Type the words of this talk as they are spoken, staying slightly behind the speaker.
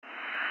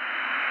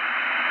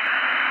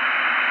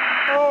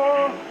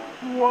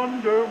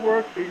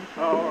wonder-working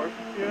power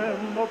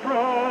in the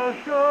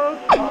precious...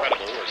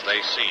 Incredible as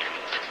they seem,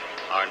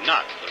 are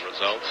not the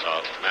results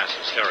of mass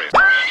hysteria.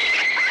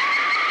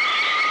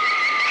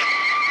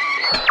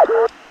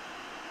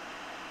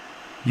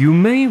 You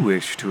may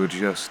wish to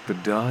adjust the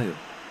dial.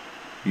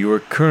 You are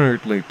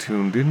currently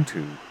tuned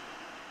into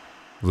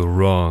the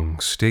wrong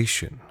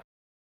station.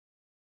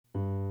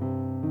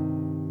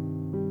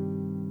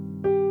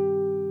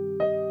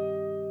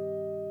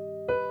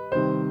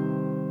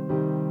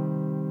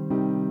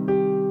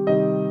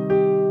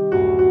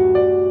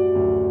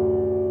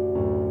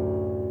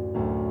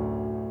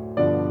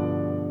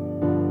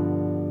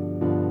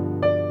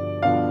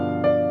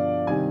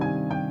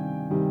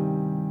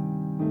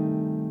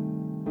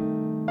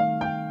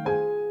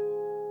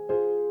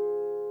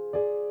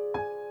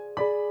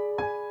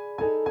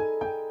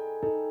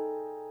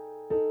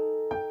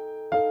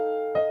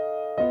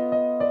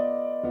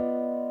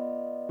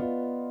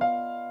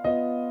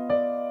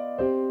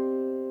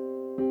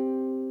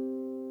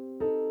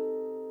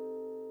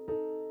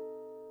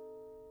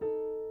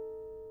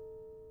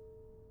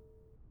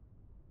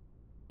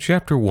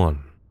 Chapter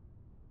 1.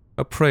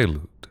 A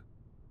Prelude.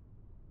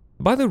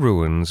 By the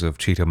ruins of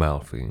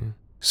Cheetamalfi,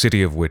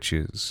 city of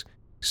witches,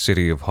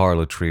 city of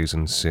harlotries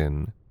and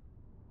sin,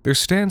 there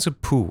stands a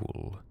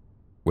pool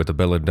where the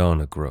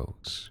belladonna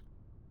grows.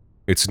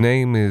 Its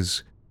name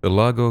is the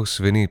Lagos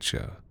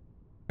Venetia,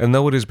 and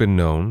though it has been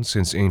known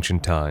since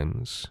ancient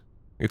times,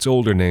 its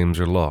older names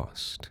are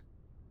lost.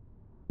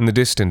 In the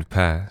distant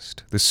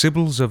past, the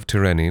Sibyls of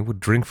Tyrrhene would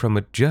drink from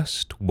it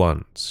just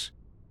once,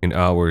 in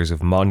hours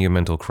of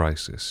monumental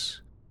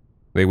crisis.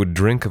 They would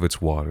drink of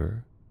its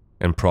water,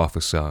 and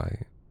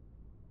prophesy,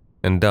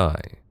 and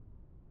die.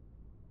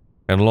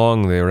 And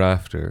long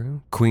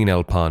thereafter, Queen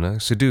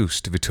Elpana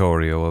seduced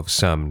Vittorio of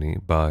Samni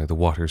by the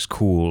water's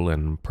cool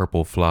and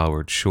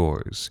purple-flowered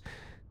shores,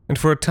 and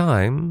for a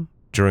time,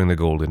 during the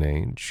Golden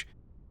Age,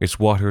 its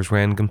waters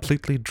ran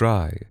completely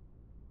dry,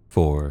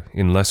 for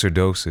in lesser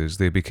doses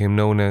they became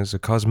known as a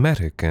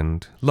cosmetic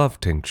and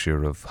love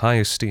tincture of high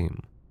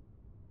esteem.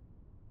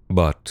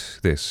 But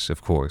this,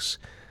 of course,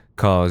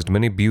 caused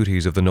many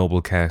beauties of the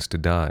noble caste to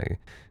die,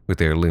 with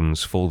their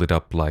limbs folded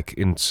up like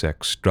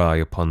insects dry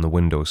upon the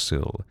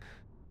windowsill,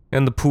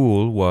 and the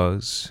pool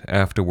was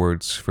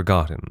afterwards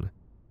forgotten,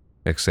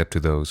 except to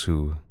those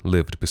who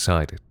lived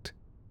beside it.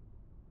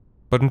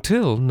 But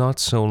until not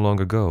so long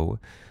ago,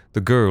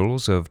 the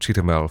girls of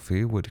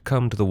Cheetamalfi would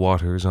come to the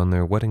waters on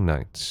their wedding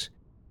nights,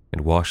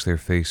 and wash their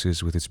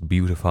faces with its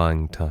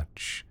beautifying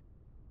touch.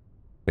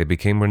 They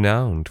became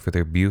renowned for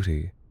their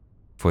beauty,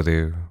 for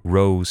their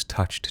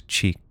rose-touched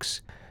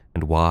cheeks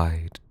and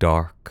wide,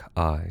 dark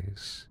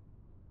eyes.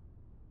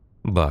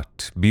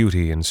 But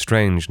beauty and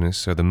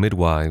strangeness are the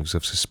midwives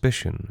of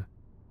suspicion,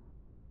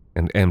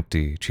 and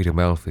empty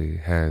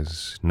Cheetamalfi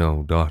has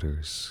no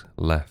daughters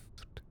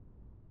left.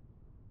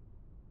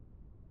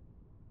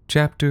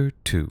 Chapter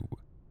 2.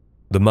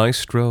 The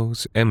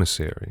Maestro's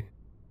Emissary.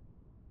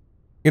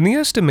 In the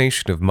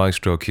estimation of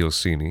Maestro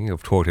Chilsini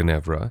of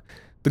Tortenevra,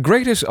 the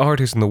greatest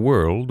artist in the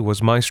world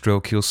was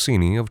Maestro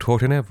Chilsini of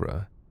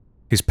Tortenevra.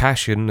 His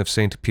Passion of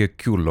St.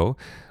 Piaculo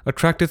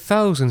attracted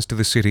thousands to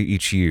the city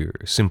each year,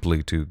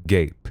 simply to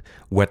gape,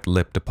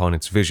 wet-lipped upon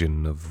its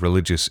vision of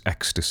religious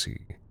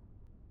ecstasy.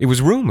 It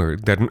was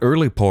rumored that an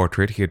early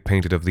portrait he had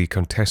painted of the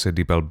Contessa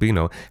di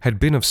Balbino had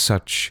been of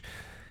such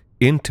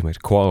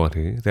intimate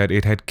quality that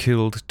it had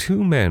killed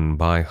 2 men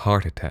by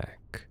heart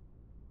attack.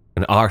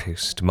 An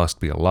artist must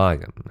be a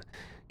lion,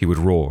 he would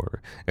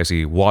roar as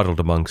he waddled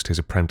amongst his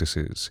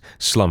apprentices,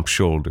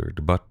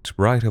 slump-shouldered but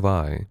bright of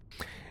eye.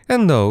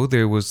 And though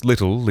there was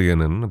little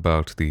leonine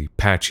about the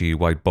patchy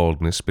white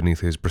baldness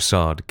beneath his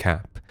brassard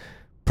cap,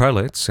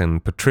 prelates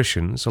and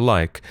patricians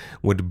alike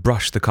would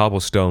brush the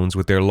cobblestones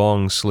with their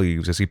long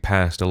sleeves as he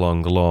passed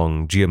along the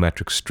long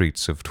geometric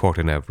streets of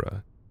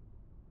Tortenevra.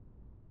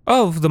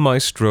 Of the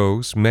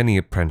maestro's many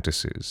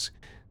apprentices,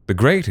 the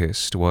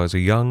greatest was a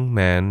young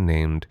man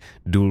named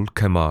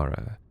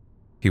Dulcamara.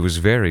 He was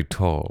very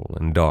tall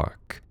and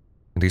dark,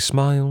 and he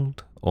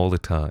smiled all the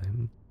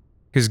time.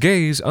 His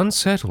gaze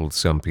unsettled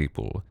some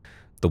people.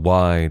 The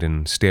wide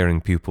and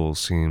staring pupils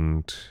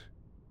seemed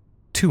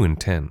too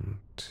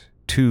intent,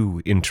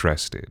 too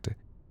interested.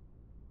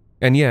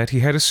 And yet he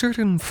had a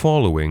certain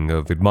following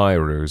of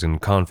admirers and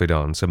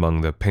confidants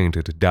among the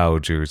painted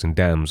dowagers and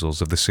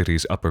damsels of the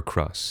city's upper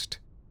crust.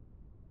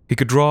 He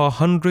could draw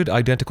 100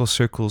 identical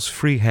circles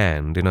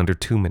freehand in under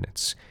 2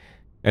 minutes,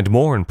 and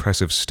more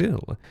impressive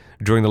still,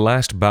 during the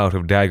last bout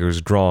of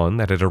daggers drawn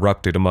that had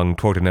erupted among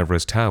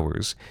Tortenevra's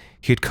towers,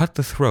 he had cut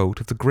the throat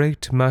of the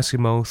great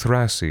Massimo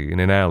Thrassi in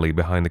an alley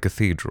behind the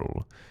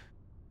cathedral.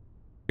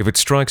 If it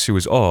strikes you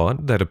as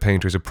odd that a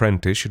painter's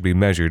apprentice should be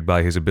measured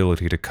by his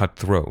ability to cut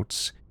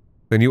throats,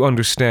 then you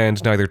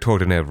understand neither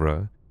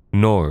Tortenevra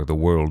nor the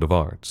world of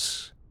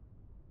arts.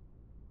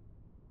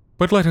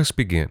 But let us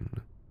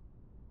begin.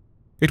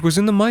 It was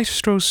in the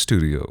maestro's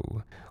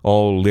studio,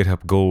 all lit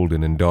up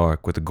golden and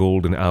dark with the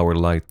golden hour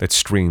light that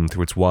streamed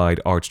through its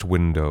wide arched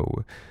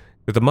window,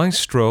 that the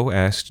maestro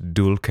asked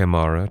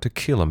Dulcamara to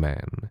kill a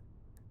man,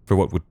 for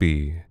what would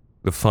be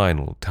the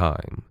final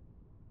time.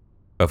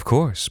 "Of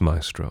course,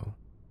 Maestro,"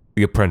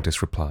 the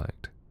apprentice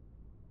replied.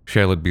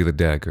 "Shall it be the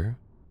dagger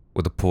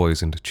or the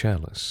poisoned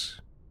chalice?"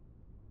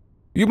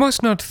 You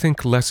must not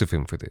think less of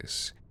him for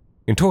this.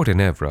 In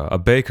Tortenevra, a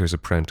baker's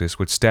apprentice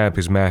would stab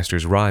his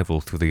master's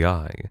rival through the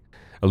eye.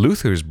 A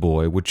luther's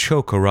boy would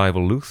choke a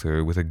rival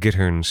luther with a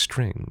gittern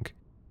string.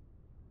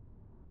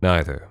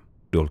 Neither,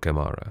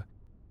 Dulcamara.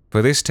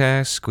 For this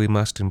task we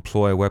must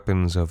employ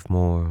weapons of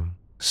more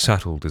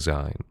subtle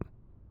design.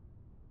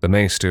 The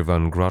Maester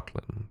von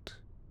Grotland.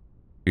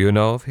 You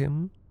know of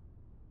him?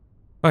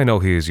 I know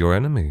he is your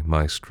enemy,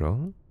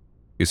 Maestro.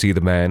 Is he the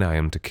man I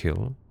am to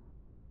kill?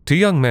 To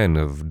young men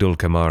of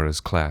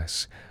Dulcamara's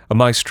class, a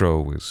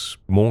Maestro is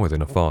more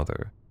than a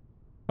father.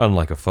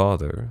 Unlike a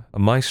father, a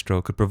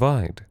Maestro could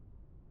provide.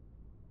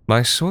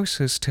 My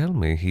sources tell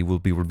me he will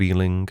be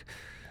revealing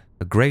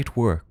a great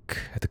work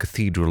at the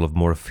Cathedral of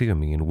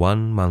Morfirmi in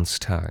 1 month's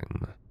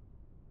time.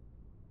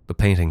 The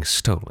painting's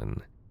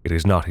stolen. It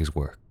is not his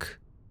work.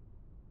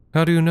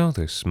 How do you know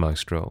this,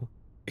 Maestro?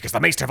 Because the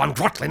Maester von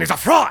Grotland is a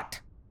fraud!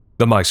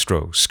 The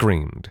Maestro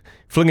screamed,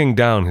 flinging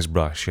down his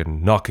brush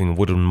and knocking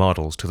wooden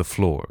models to the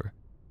floor.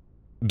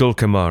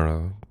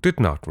 Dulcamara did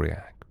not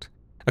react.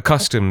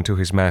 Accustomed to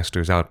his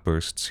master's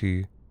outbursts,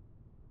 he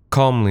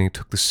calmly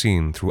took the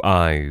scene through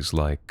eyes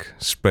like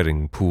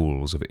spreading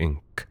pools of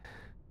ink.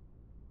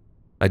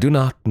 I do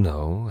not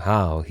know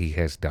how he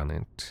has done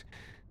it,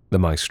 the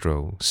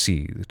Maestro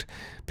seethed,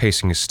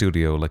 pacing his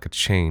studio like a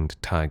chained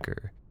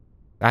tiger.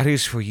 That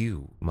is for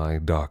you, my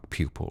dark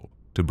pupil,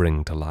 to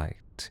bring to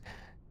light.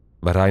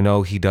 But I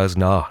know he does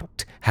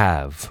not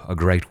have a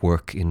great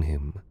work in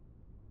him.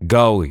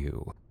 Go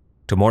you,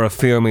 to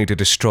Morfirmi to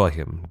destroy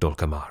him,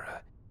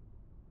 Dulcamara.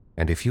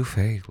 And if you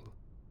fail,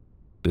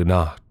 do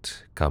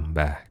not come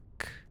back.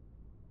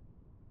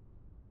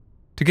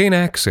 To gain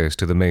access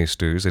to the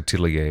Maester's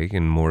atelier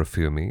in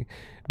Morfirmi,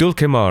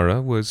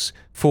 Dulcamara was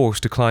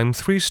forced to climb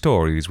 3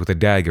 stories with a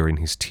dagger in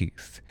his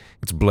teeth,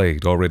 its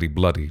blade already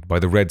bloodied by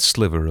the red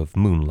sliver of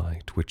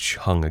moonlight which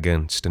hung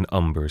against an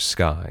umber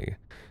sky.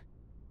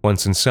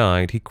 Once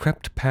inside, he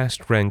crept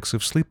past ranks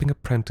of sleeping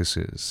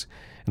apprentices,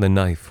 and the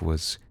knife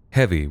was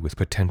heavy with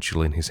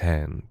potential in his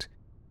hand.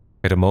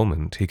 At a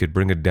moment, he could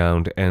bring it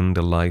down to end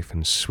a life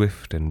in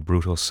swift and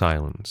brutal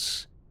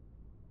silence.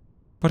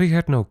 But he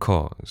had no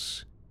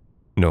cause.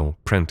 No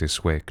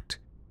prentice waked,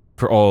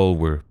 for all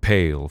were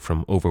pale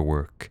from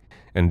overwork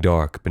and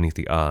dark beneath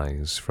the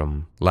eyes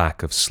from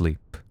lack of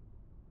sleep.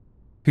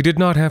 He did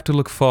not have to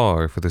look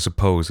far for the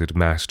supposed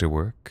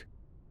masterwork.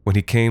 When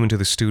he came into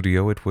the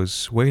studio, it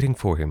was waiting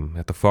for him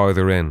at the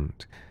farther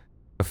end,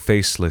 a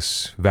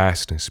faceless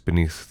vastness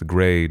beneath the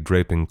gray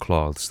draping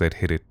cloths that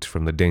hid it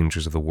from the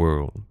dangers of the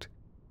world.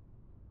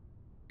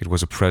 It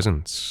was a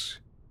presence.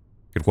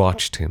 It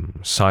watched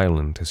him,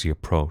 silent as he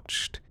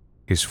approached,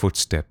 his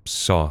footsteps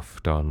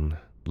soft on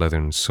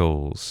leathern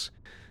soles.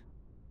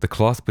 The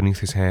cloth beneath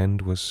his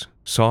hand was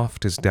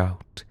soft as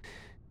doubt,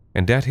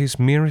 and at his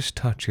merest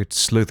touch it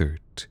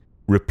slithered,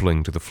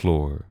 rippling to the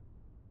floor.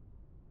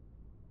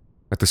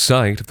 At the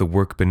sight of the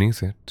work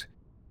beneath it,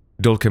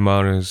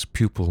 Dulcamara's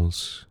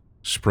pupils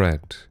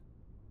spread,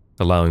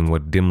 allowing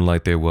what dim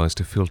light there was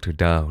to filter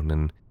down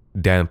and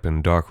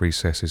dampen dark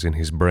recesses in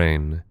his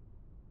brain.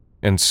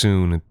 And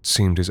soon it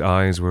seemed his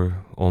eyes were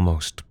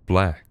almost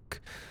black,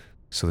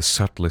 so the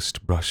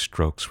subtlest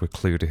brushstrokes were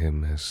clear to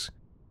him as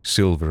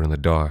silver in the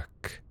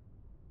dark.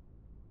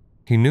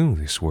 He knew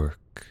this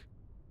work,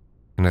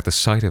 and at the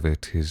sight of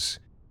it his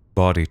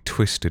body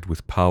twisted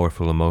with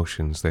powerful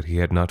emotions that he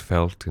had not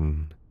felt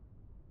in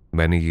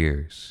many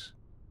years.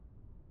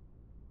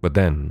 But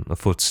then a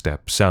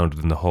footstep sounded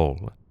in the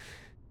hall,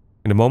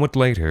 and a moment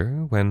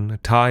later, when a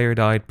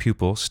tired-eyed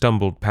pupil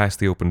stumbled past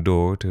the open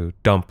door to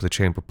dump the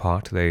chamber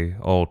pot they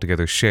all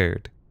together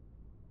shared,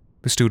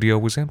 the studio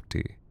was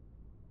empty,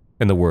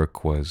 and the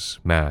work was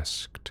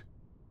masked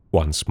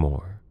once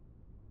more.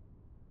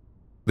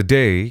 The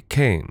day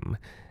came,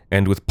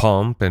 and with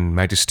pomp and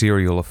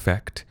magisterial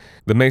effect,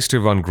 the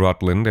Maester von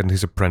Grotland and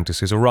his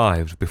apprentices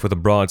arrived before the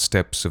broad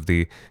steps of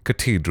the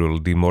Cathedral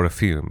di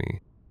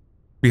Morfirmi.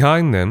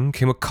 Behind them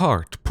came a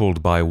cart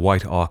pulled by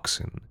white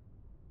oxen,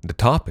 and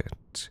atop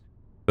it,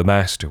 the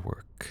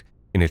masterwork,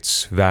 in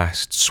its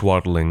vast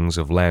swaddlings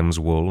of lamb's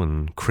wool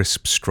and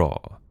crisp straw.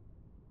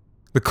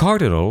 The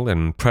cardinal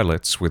and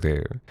prelates were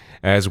there,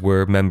 as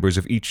were members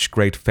of each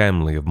great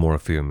family of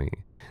Morfirmi,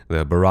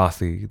 the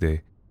Barathi, the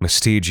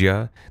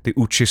Mestigia, the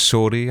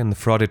Uccisori, and the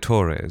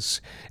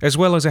Frauditores, as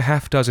well as a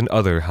half-dozen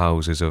other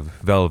houses of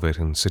velvet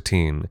and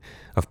sateen,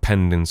 of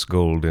pendants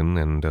golden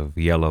and of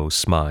yellow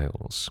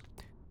smiles.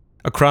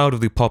 A crowd of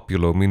the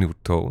populo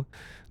minuto,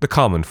 the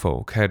common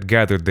folk, had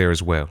gathered there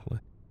as well.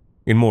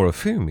 In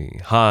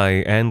Morfirmi,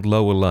 high and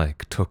low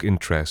alike took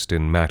interest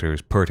in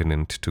matters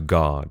pertinent to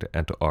God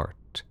and to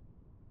art.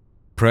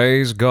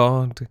 Praise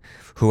God,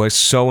 who has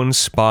so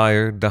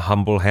inspired the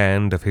humble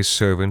hand of his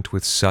servant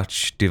with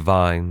such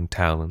divine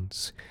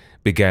talents,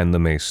 began the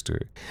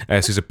Maester,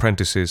 as his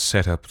apprentices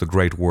set up the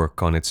great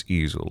work on its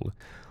easel,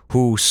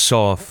 who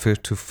saw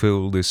fit to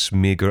fill this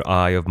meager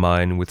eye of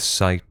mine with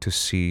sight to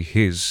see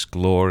his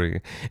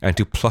glory, and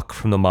to pluck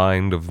from the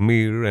mind of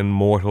mere and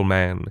mortal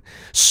man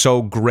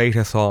so great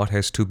a thought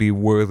as to be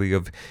worthy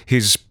of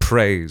his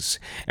praise,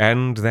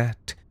 and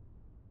that—"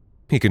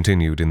 He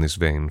continued in this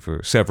vein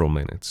for several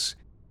minutes,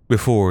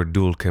 before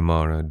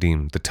Dulcimara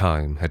deemed the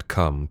time had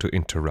come to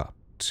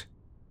interrupt.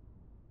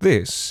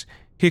 This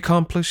he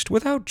accomplished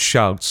without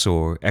shouts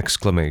or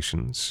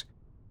exclamations.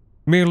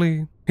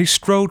 Merely he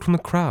strode from the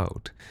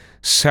crowd,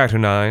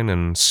 saturnine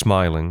and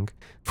smiling,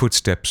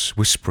 footsteps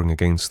whispering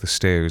against the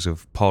stairs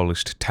of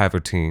polished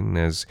tavertine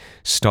as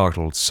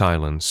startled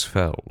silence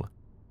fell.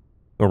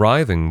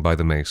 Arriving by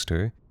the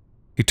maester,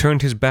 he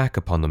turned his back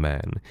upon the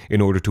man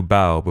in order to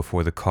bow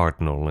before the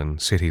cardinal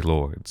and city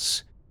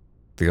lords.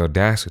 The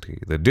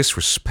audacity, the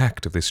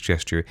disrespect of this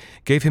gesture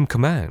gave him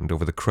command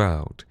over the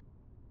crowd.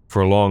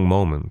 For a long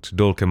moment,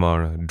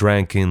 Dulcimara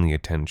drank in the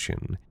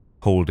attention,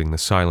 holding the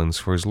silence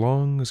for as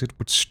long as it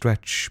would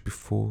stretch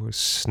before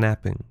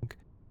snapping.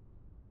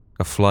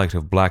 A flight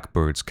of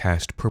blackbirds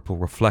cast purple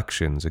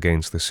reflections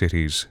against the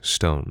city's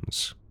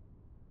stones.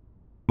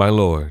 "My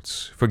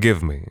lords,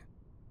 forgive me,"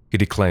 he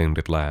declaimed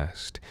at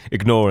last,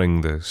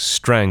 ignoring the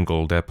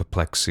strangled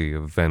apoplexy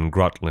of Van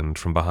Grotland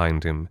from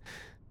behind him.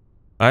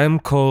 "I am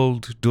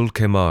called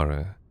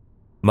Dulcimara.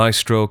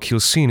 Maestro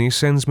Chilsini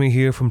sends me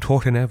here from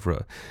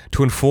Tortenevra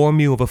to inform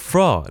you of a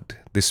fraud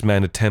this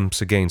man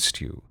attempts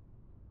against you."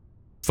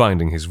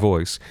 Finding his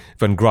voice,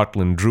 Van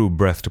Grotland drew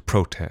breath to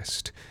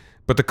protest,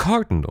 but the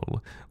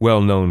cardinal,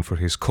 well known for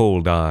his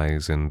cold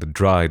eyes and the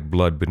dried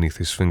blood beneath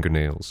his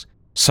fingernails,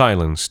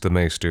 silenced the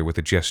maester with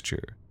a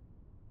gesture.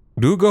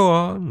 "Do go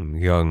on,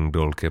 young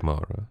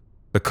Dulcimara,"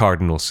 the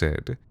cardinal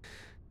said.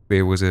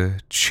 There was a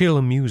chill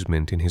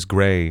amusement in his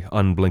gray,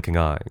 unblinking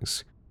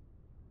eyes.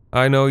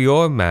 "I know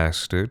your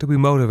master to be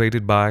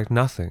motivated by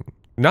nothing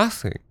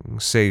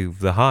save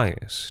the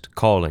highest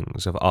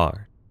callings of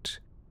art."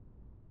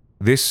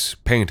 "This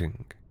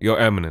painting, your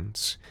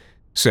eminence,"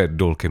 said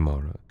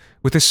Dulcimara,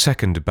 with a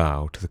second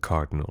bow to the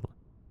cardinal,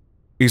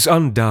 "is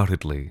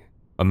undoubtedly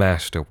a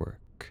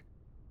masterwork."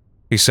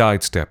 He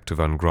sidestepped to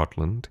Van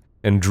Grotland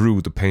and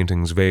drew the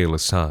painting's veil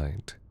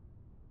aside.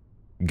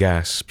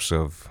 Gasps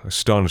of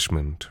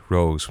astonishment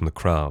rose from the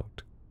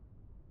crowd.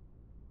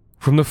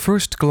 From the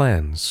first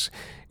glance,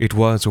 it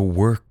was a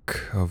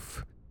work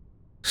of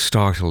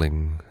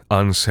startling,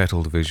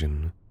 unsettled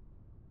vision.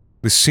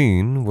 The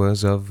scene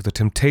was of the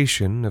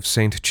temptation of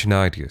Saint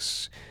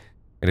Chinidius,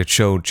 and it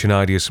showed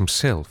Chinidius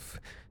himself,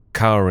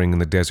 cowering in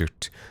the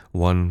desert,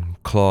 one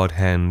clawed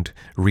hand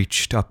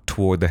reached up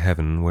toward the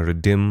heaven where a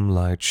dim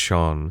light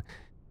shone,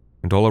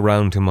 and all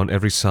around him on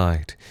every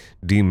side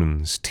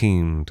demons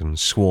teemed and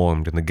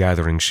swarmed in the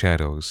gathering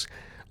shadows,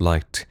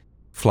 light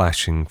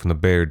flashing from the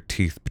bared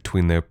teeth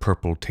between their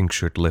purple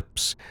tinctured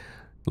lips,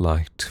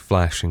 light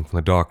flashing from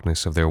the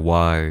darkness of their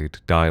wide,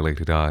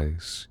 dilated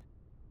eyes.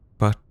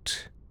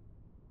 But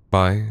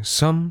by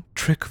some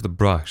trick of the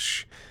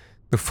brush,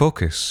 the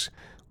focus,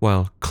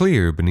 while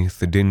clear beneath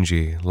the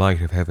dingy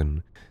light of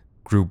heaven,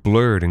 grew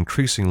blurred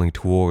increasingly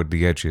toward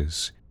the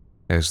edges,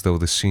 as though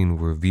the scene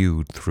were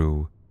viewed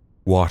through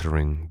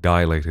watering,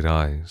 dilated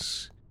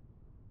eyes.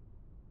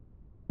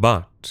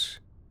 But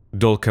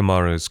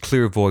Dulcimara's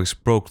clear voice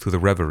broke through the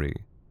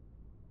reverie.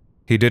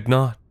 He did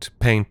not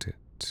paint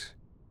it.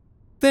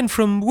 "Then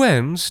from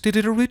whence did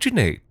it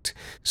originate?"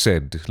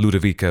 said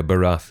Ludovica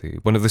Barathi,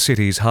 one of the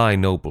city's high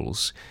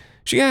nobles.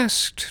 She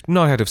asked,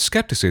 not out of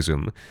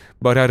skepticism,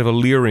 but out of a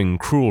leering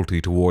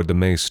cruelty toward the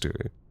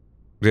maester.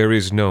 There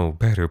is no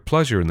better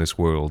pleasure in this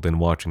world than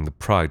watching the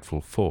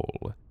prideful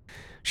fall.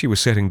 She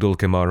was setting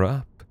Dulcimara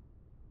up,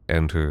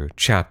 and her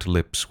chapped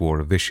lips wore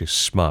a vicious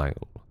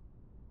smile.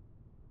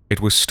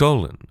 "It was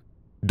stolen,"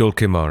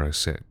 Dulcimara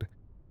said,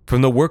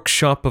 "from the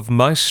workshop of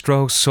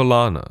Maestro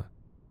Solana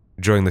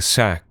during the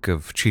sack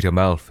of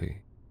Chitamalfi."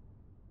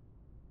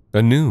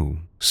 A new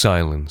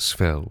silence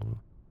fell,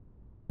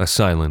 a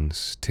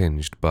silence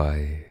tinged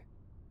by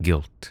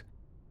guilt.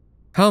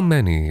 How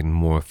many in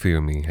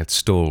Morfirmi had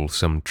stole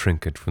some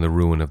trinket from the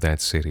ruin of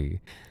that city?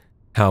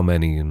 How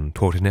many in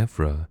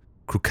Tortenevra,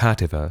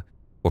 Krukativa,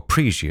 or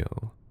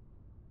Prigio?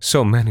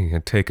 So many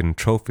had taken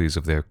trophies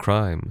of their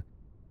crime.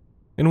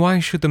 And why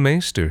should the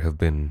maester have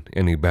been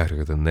any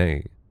better than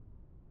they?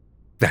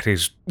 "That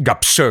is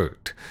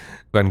absurd,"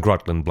 Van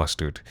Grotland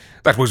blustered.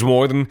 "That was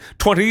more than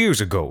 20 years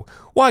ago.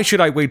 Why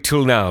should I wait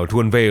till now to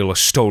unveil a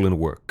stolen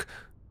work?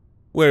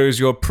 Where is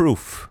your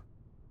proof?"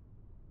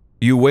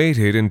 "You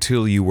waited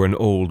until you were an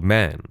old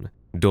man,"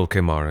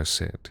 Dulcimara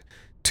said,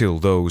 "till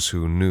those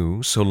who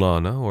knew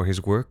Solana or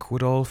his work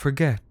would all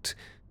forget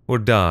or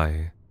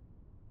die.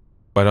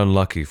 But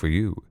unlucky for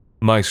you,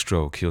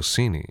 Maestro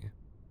Chilsini,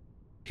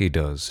 he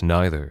does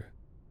neither."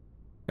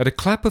 At a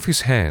clap of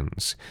his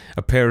hands,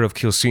 a pair of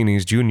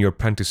Chilsini's junior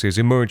apprentices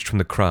emerged from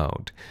the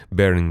crowd,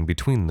 bearing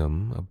between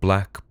them a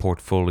black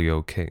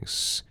portfolio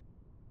case.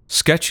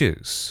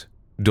 "Sketches,"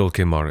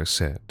 Dulcimara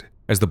said,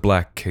 as the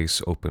black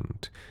case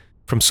opened,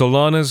 "from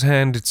Solana's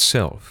hand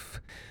itself.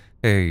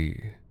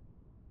 A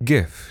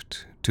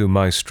gift to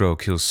Maestro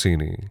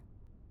Kilsini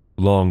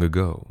long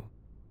ago.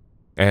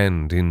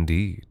 And,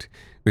 indeed,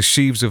 the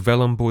sheaves of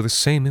vellum bore the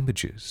same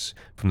images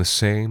from the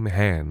same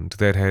hand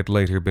that had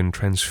later been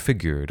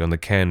transfigured on the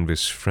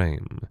canvas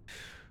frame.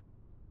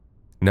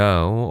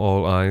 Now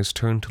all eyes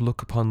turned to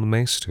look upon the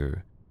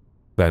maester.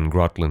 Van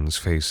Grotlin's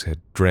face had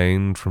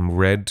drained from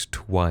red to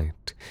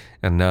white,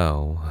 and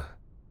now,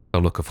 a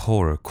look of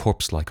horror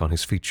corpse-like on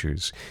his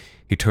features,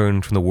 he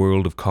turned from the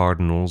world of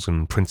cardinals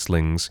and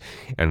princelings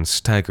and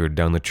staggered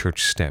down the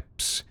church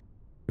steps.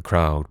 The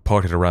crowd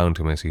parted around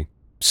him as he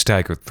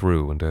staggered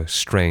through, and a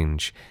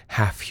strange,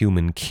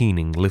 half-human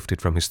keening lifted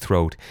from his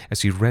throat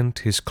as he rent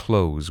his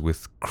clothes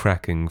with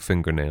cracking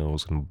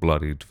fingernails and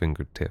bloodied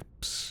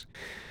fingertips.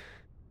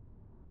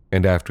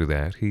 And after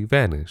that he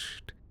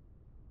vanished,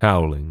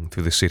 howling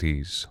through the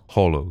city's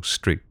hollow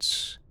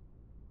streets.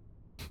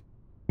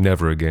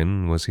 Never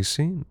again was he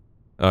seen,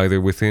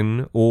 either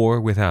within or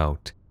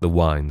without the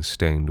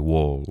wine-stained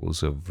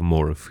walls of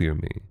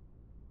Morafirmi.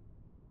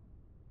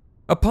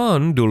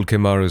 Upon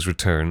Dulcimara's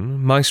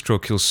return, Maestro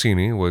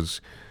Kilsini was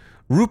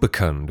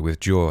rubicund with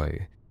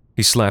joy.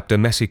 He slapped a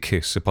messy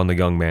kiss upon the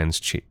young man's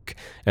cheek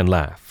and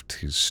laughed,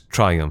 his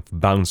triumph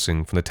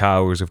bouncing from the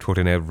towers of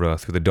Tortenevra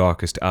through the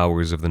darkest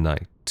hours of the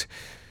night.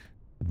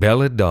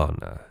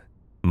 "Belladonna,"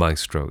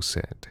 Maestro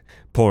said,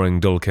 pouring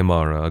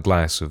Dulcimara a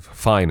glass of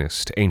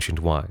finest ancient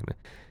wine.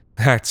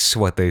 "That's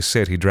what they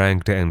said he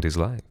drank to end his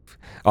life.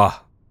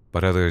 Ah,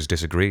 but others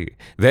disagree.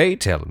 They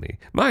tell me,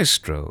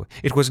 Maestro,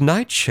 it was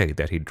nightshade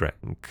that he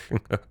drank."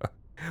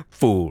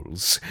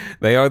 "Fools!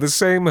 They are the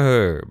same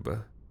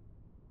herb."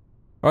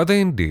 "Are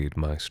they indeed,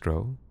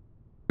 Maestro?"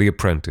 the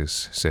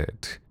apprentice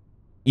said.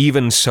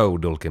 "Even so,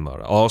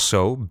 Dulcimara.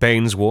 Also,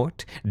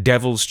 Baineswort,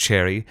 devil's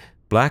cherry,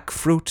 black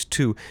fruit,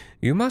 too.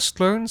 You must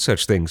learn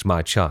such things,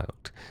 my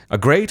child. A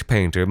great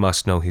painter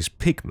must know his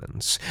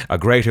pigments. A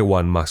greater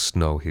one must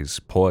know his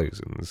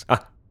poisons."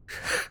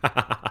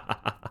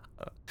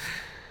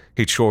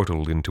 He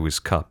chortled into his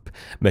cup,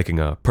 making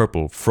a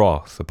purple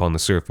froth upon the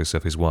surface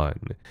of his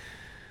wine.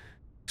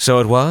 "So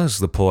it was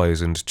the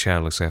poisoned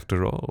chalice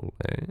after all,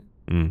 eh?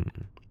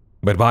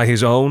 But by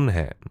his own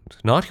hand,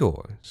 not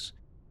yours.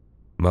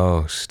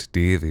 Most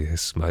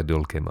devious, my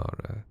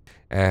Dulcimara,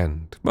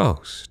 and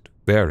most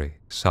very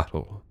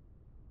subtle."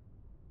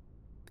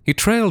 He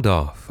trailed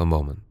off a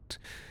moment.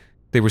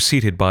 They were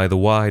seated by the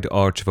wide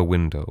arch of a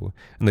window,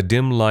 and the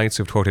dim lights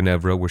of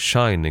Tortenevra were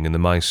shining in the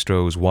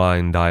maestro's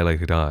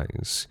wine-dilated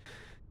eyes.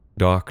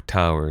 Dark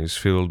towers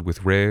filled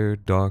with rare,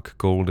 dark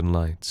golden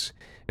lights,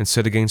 and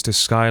set against a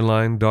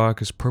skyline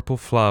dark as purple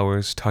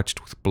flowers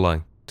touched with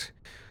blight.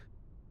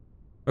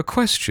 A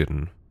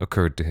question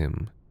occurred to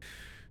him.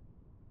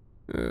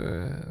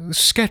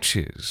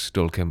 "Sketches,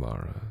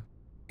 Dulcimara,"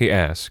 he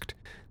asked,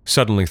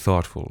 suddenly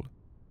thoughtful.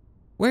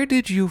 "Where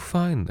did you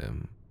find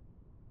them?"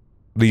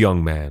 The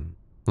young man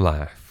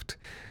laughed.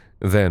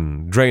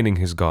 Then, draining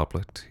his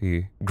goblet,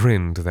 he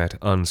grinned that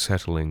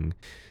unsettling,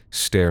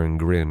 staring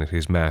grin at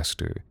his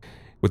master,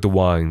 with the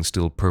wine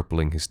still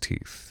purpling his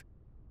teeth.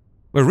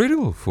 "A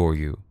riddle for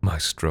you,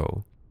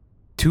 Maestro.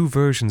 2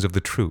 versions of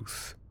the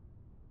truth."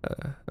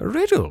 "A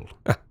riddle?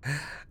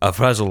 A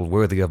puzzle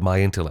worthy of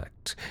my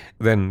intellect.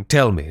 Then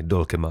tell me,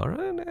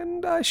 Dulcimara,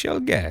 and I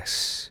shall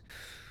guess."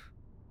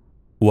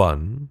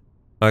 "1.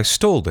 I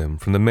stole them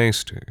from the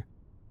maester,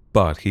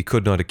 but he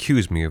could not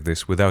accuse me of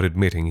this without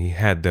admitting he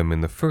had them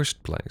in the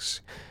first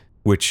place,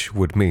 which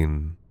would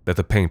mean that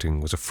the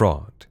painting was a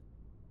fraud."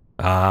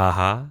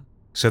 "Aha!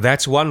 So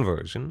that's one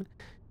version,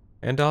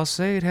 and I'll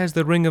say it has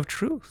the ring of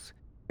truth.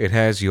 It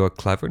has your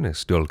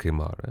cleverness,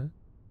 Dulcimara."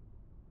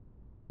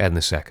 "And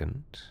the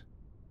second?"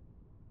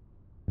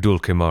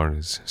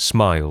 Dulcimara's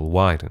smile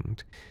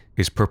widened,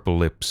 his purple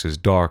lips as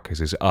dark as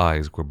his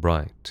eyes were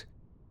bright.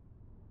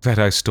 "That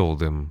I stole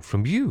them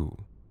from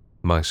you,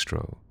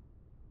 Maestro.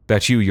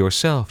 That you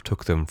yourself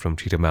took them from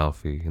Tita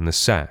Malfi in the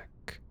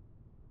sack."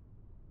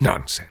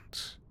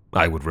 "Nonsense.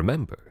 I would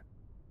remember."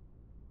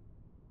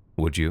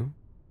 "Would you?"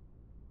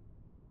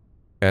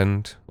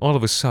 And all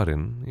of a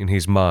sudden, in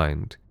his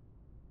mind,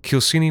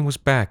 Kilsini was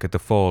back at the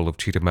fall of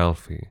Tita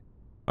Malfi,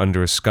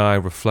 under a sky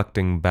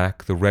reflecting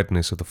back the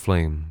redness of the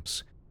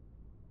flames,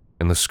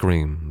 and the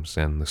screams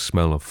and the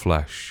smell of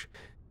flesh,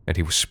 and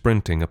he was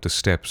sprinting up the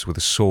steps with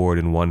a sword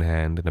in one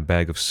hand and a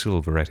bag of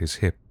silver at his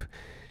hip,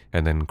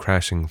 and then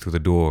crashing through the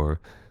door,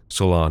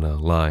 Solana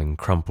lying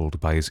crumpled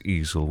by his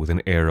easel with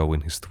an arrow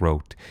in his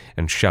throat,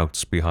 and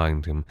shouts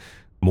behind him.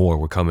 More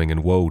were coming,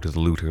 and woe to the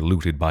looter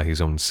looted by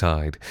his own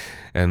side.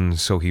 And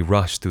so he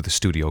rushed through the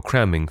studio,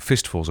 cramming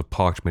fistfuls of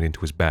parchment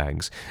into his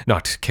bags,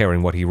 not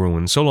caring what he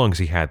ruined, so long as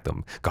he had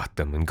them,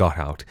 and got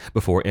out,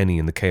 before any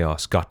in the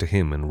chaos got to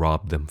him and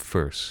robbed them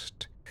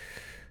first.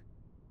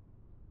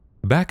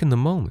 Back in the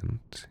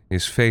moment,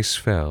 his face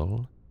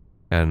fell,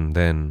 and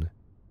then,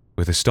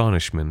 with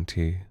astonishment,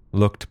 he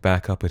looked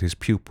back up at his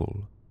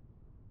pupil.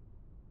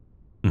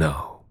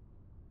 "No,"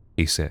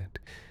 he said.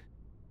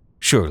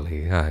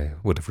 "Surely I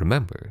would have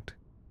remembered.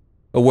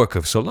 A work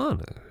of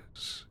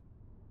Solana's.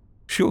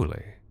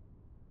 Surely."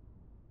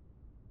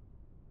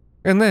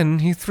 And then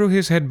he threw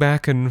his head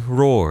back and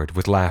roared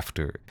with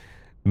laughter.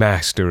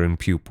 Master and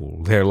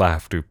pupil, their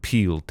laughter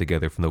pealed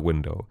together from the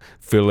window,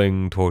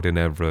 filling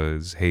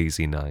Tortenevra's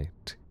hazy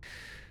night.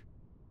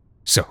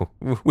 "So,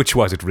 which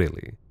was it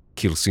really?"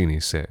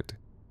 Kilsini said.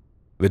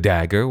 "The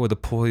dagger or the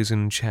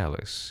poison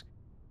chalice?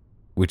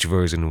 Which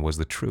version was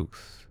the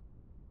truth?"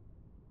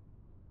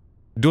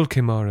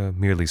 Dulcimara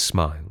merely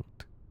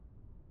smiled.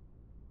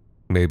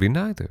 "Maybe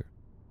neither.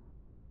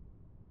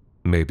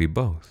 Maybe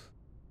both."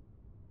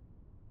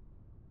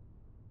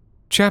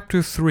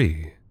 Chapter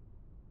 3.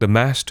 The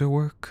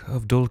Masterwork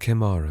of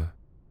Dulcimara.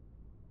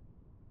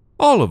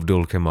 All of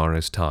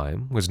Dulcimara's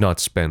time was not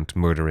spent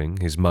murdering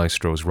his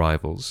maestro's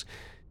rivals.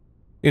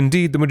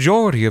 Indeed, the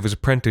majority of his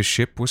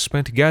apprenticeship was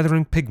spent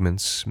gathering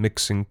pigments,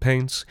 mixing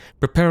paints,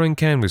 preparing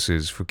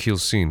canvases for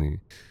Kilsini.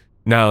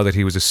 Now that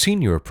he was a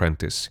senior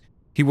apprentice,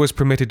 he was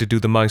permitted to do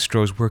the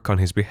maestro's work on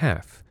his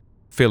behalf,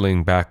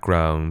 filling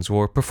backgrounds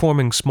or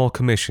performing small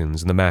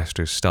commissions in the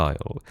master's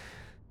style.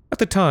 At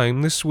the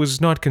time, this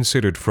was not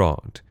considered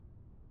fraud.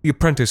 The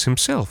apprentice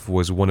himself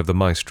was one of the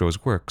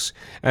maestro's works,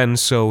 and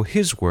so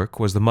his work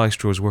was the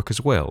maestro's work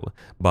as well,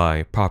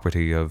 by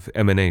property of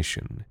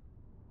emanation.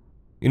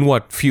 In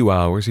what few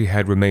hours he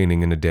had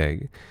remaining in a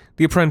day,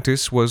 the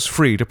apprentice was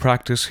free to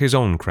practice his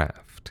own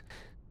craft.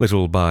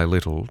 Little by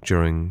little,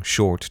 during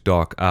short,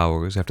 dark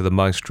hours after the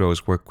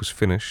maestro's work was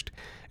finished,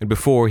 and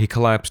before he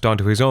collapsed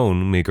onto his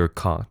own meager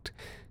cot,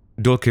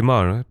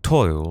 Dulcimara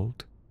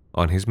toiled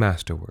on his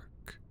masterwork.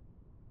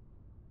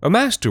 A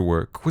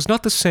masterwork was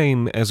not the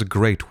same as a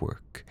great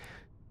work.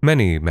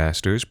 Many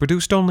masters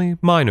produced only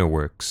minor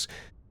works.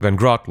 Van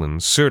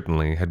Grotland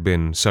certainly had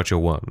been such a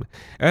one,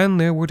 and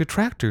there were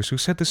detractors who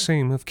said the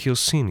same of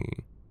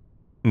Kilsini.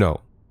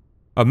 No,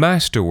 a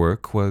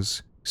masterwork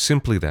was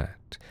simply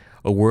that,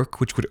 a work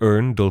which would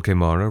earn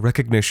Dulcimara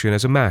recognition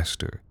as a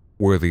master,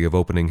 worthy of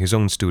opening his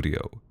own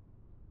studio,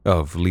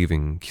 of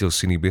leaving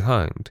Kilsini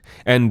behind,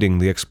 ending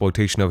the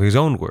exploitation of his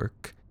own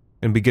work,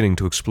 and beginning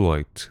to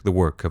exploit the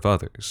work of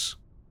others.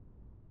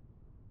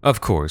 Of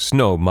course,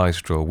 no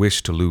maestro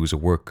wished to lose a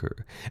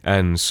worker,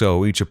 and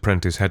so each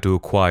apprentice had to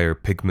acquire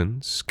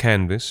pigments,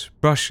 canvas,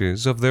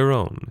 brushes of their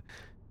own.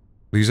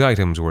 These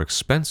items were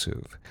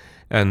expensive,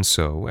 and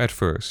so, at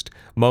first,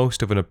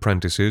 most of an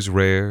apprentice's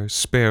rare,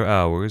 spare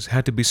hours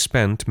had to be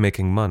spent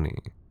making money,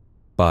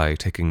 by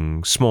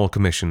taking small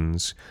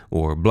commissions,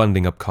 or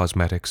blending up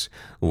cosmetics,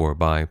 or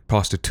by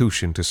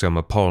prostitution to some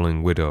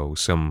appalling widow,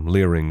 some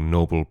leering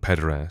noble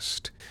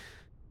pederast.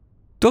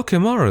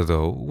 Dulcimara,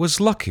 though, was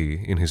lucky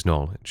in his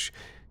knowledge.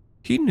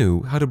 He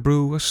knew how to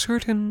brew a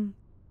certain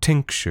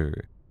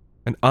tincture,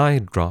 an eye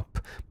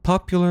drop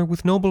popular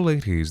with noble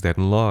ladies that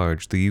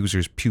enlarged the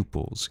user's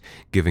pupils,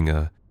 giving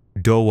a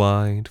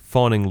doe-eyed,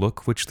 fawning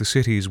look which the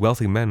city's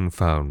wealthy men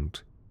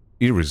found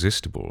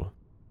irresistible.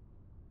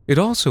 It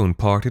also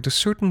imparted a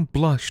certain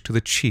blush to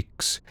the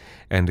cheeks,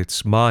 and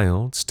its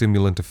mild,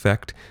 stimulant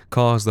effect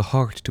caused the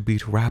heart to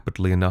beat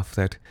rapidly enough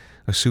that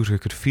a suitor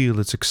could feel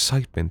its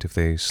excitement if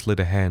they slid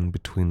a hand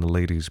between the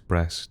lady's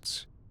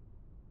breasts.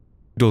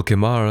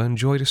 Dulcimara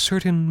enjoyed a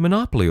certain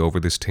monopoly over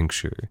this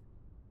tincture.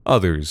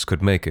 Others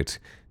could make it,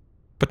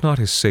 but not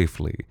as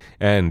safely,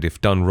 and if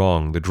done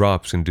wrong, the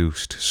drops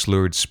induced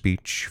slurred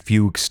speech,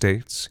 fugue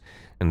states,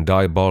 and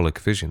diabolic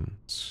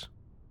visions.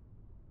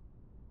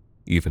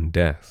 Even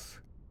death.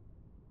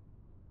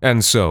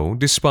 And so,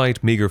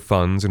 despite meager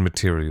funds and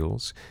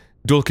materials,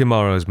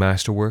 Dulcimara's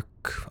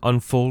masterwork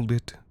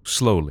unfolded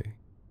slowly,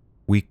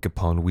 week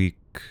upon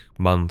week,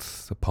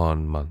 month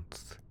upon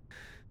month.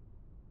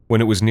 When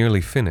it was nearly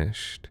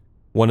finished,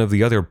 one of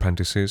the other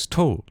apprentices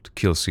told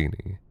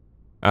Kilsini.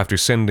 After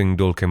sending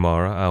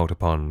Dulcimara out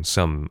upon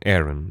some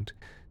errand,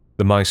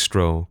 the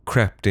maestro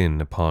crept in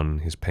upon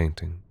his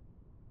painting.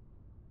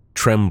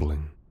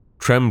 Trembling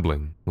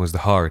was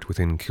the heart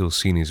within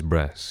Kilsini's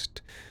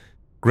breast.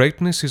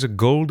 Greatness is a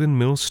golden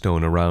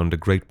millstone around a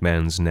great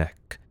man's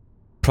neck,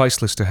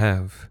 priceless to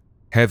have,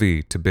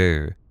 heavy to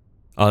bear,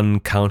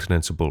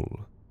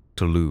 uncountenanceable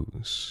to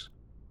lose.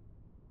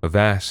 A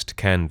vast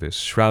canvas,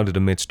 shrouded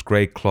amidst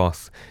grey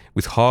cloth,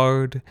 with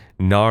hard,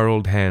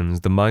 gnarled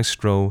hands, the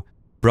maestro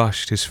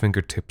brushed his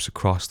fingertips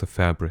across the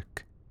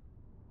fabric,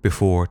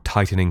 before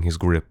tightening his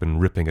grip and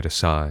ripping it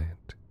aside.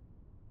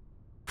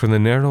 From the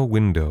narrow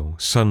window,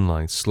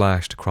 sunlight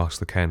slashed across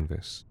the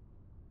canvas.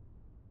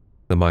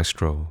 The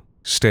maestro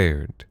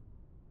stared,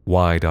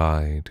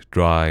 wide-eyed,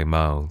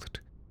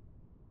 dry-mouthed,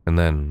 and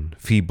then,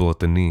 feeble at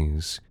the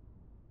knees,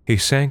 he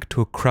sank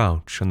to a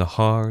crouch on the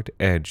hard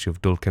edge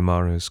of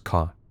Dulcimara's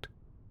cot.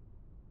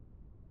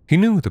 He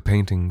knew the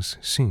painting's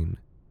scene.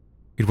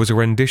 It was a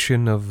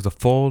rendition of The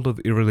Fall of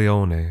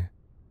Irileone,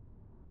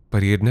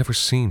 but he had never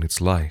seen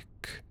its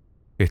like,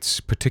 its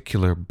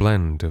particular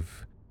blend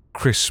of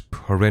crisp,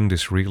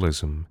 horrendous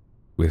realism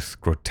with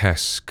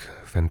grotesque,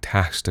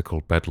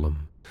 fantastical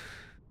bedlam.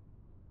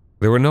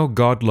 There were no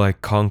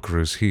godlike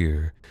conquerors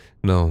here,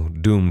 no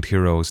doomed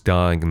heroes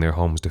dying in their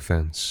home's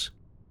defense.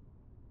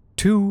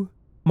 Two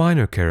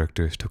minor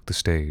characters took the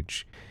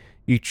stage,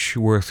 each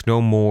worth no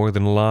more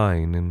than a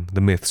line in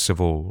the myths of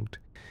old.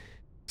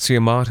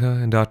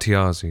 Siamata and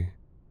Atiazi,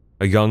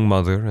 a young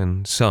mother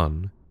and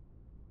son.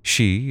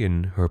 She,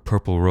 in her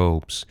purple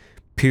robes,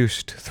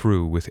 pierced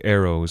through with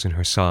arrows in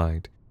her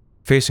side,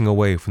 facing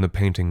away from the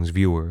painting's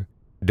viewer,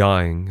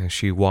 dying as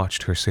she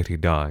watched her city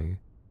die.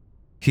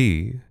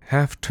 He,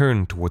 half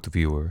turned toward the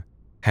viewer,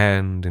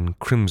 hand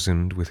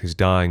encrimsoned with his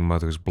dying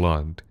mother's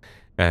blood,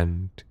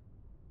 and,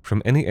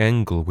 from any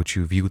angle which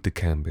you viewed the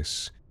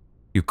canvas,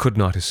 you could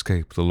not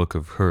escape the look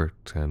of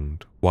hurt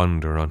and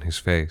wonder on his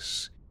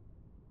face.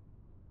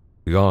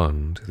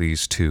 Beyond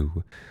these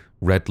two,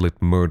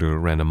 red-lit murder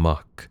ran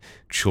amok,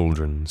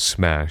 children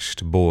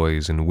smashed,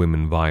 boys and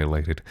women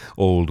violated,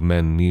 old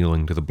men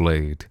kneeling to the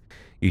blade,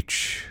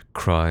 each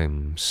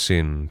crime,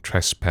 sin,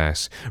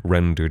 trespass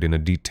rendered in a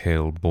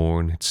detail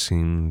born, it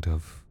seemed,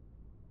 of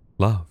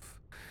love.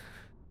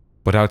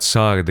 But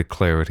outside the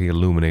clarity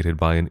illuminated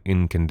by an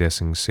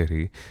incandescent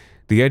city,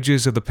 the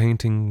edges of the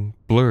painting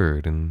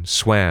blurred and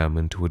swam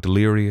into a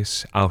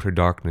delirious outer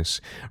darkness,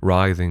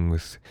 writhing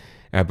with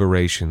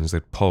aberrations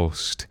that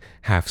pulsed,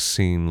 half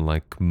seen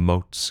like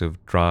motes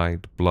of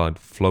dried blood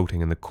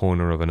floating in the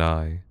corner of an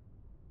eye.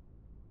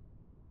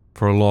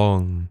 For a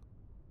long,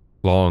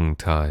 long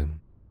time,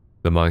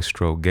 the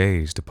maestro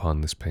gazed upon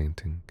this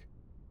painting.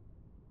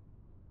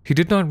 He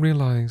did not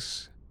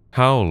realize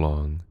how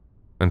long,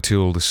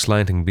 until the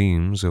slanting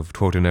beams of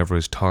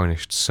Tortenevra's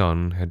tarnished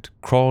sun had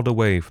crawled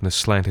away from the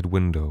slanted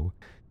window,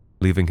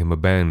 leaving him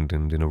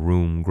abandoned in a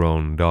room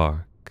grown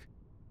dark.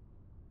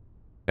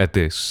 At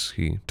this,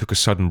 he took a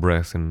sudden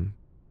breath and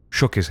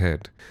shook his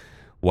head,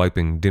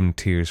 wiping dim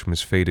tears from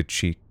his faded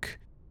cheek.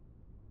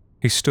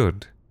 He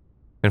stood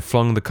and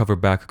flung the cover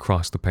back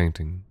across the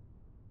painting.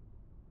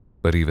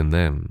 But even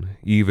then,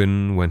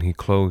 even when he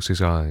closed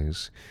his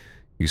eyes,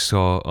 he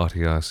saw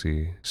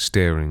Atiasi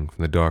staring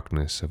from the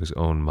darkness of his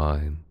own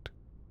mind,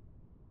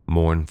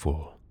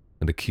 mournful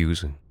and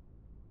accusing.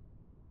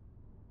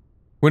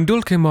 When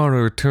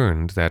Dulcemara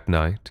returned that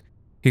night,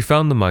 he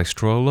found the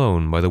maestro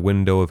alone by the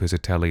window of his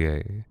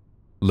atelier,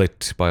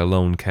 lit by a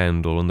lone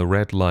candle in the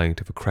red light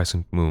of a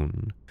crescent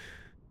moon.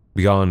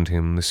 Beyond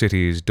him, the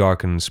city's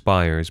darkened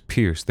spires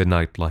pierced the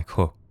night like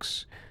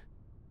hooks.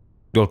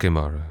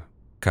 Dulcemara,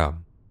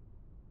 come.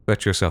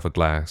 Fetch yourself a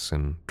glass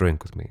and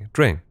drink with me.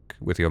 Drink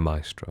with your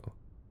maestro.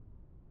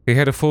 He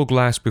had a full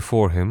glass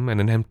before him and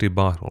an empty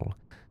bottle,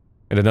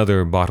 and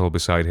another bottle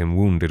beside him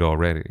wounded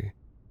already.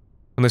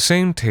 On the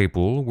same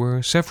table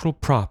were several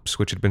props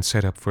which had been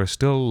set up for a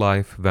still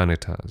life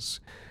vanitas,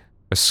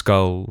 a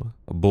skull,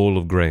 a bowl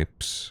of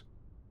grapes,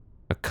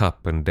 a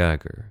cup and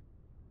dagger.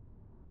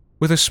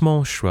 With a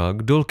small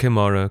shrug,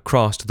 Dulcemara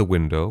crossed to the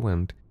window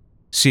and,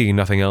 seeing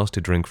nothing else to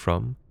drink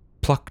from,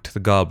 plucked the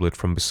goblet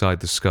from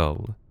beside the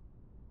skull.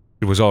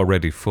 It was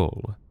already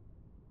full.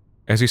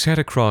 As he sat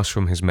across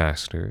from his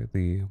master,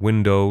 the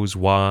window's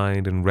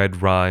wide and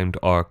red-rimed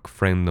arc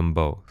framed them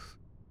both.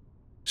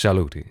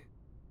 Saluti.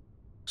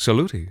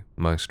 Saluti,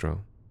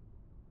 maestro.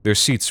 Their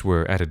seats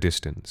were at a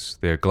distance.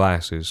 Their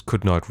glasses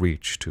could not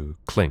reach to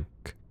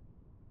clink.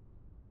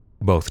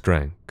 Both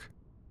drank.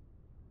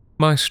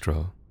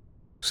 Maestro,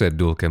 said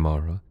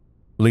Dulcemara,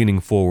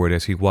 leaning forward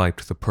as he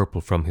wiped the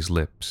purple from his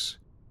lips.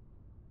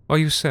 Are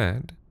you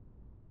sad?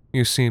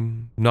 You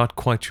seem not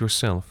quite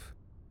yourself.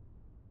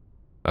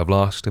 I've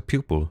lost a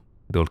pupil,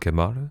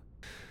 Dulcemara,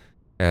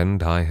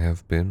 and I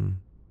have been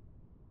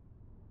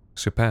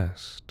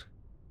surpassed.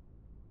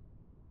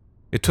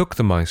 It took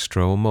the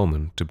maestro a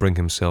moment to bring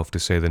himself to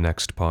say the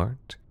next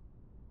part.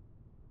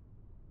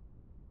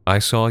 I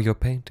saw your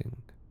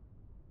painting.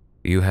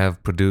 You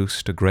have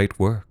produced a great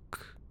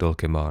work,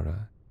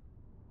 Dulcemara.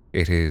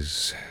 It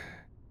is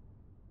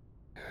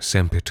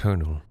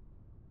sempiternal.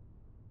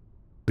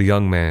 The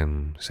young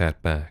man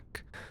sat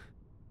back.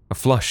 A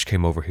flush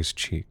came over his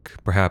cheek,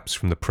 perhaps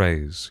from the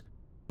praise,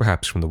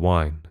 perhaps from the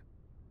wine.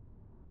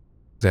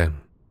 Then,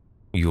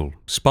 you'll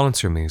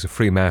sponsor me as a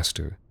free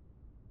master.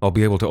 I'll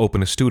be able to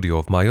open a studio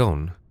of my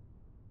own.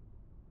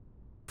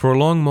 For a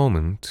long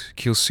moment,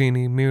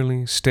 Chilsini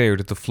merely stared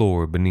at the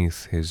floor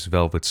beneath his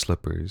velvet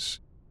slippers.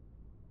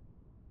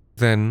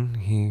 Then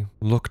he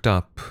looked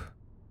up,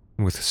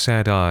 and with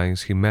sad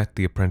eyes he met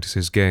the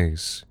apprentice's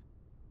gaze.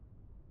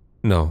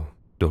 No,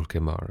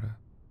 Dulcemara,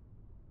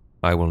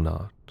 I will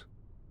not.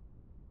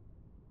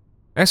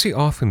 As he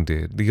often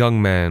did, the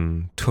young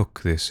man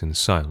took this in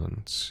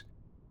silence.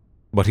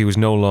 But he was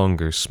no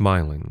longer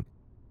smiling.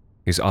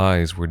 His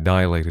eyes were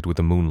dilated with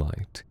the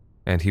moonlight,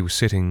 and he was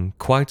sitting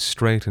quite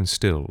straight and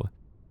still,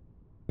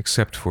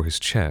 except for his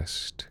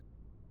chest.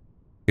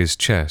 His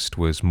chest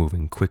was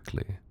moving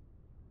quickly.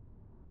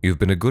 You've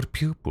been a good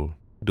pupil,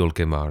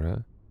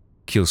 Dulcemara,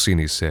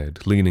 Chilsini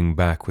said, leaning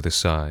back with a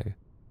sigh.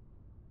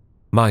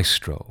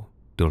 Maestro,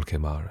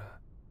 Dulcemara.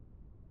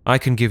 I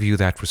can give you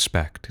that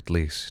respect, at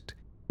least.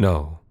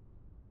 No,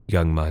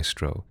 young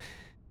maestro,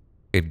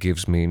 it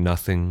gives me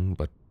nothing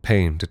but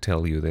pain to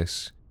tell you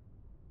this.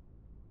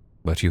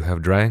 But you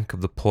have drank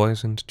of the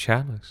poisoned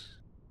chalice.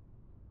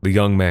 The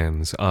young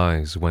man's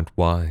eyes went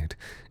wide,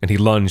 and he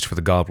lunged for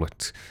the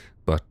goblet,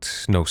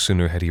 but no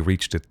sooner had he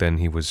reached it than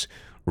he was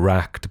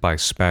racked by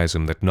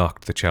spasm that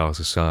knocked the chalice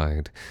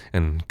aside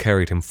and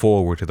carried him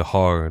forward to the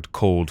hard,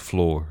 cold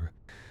floor.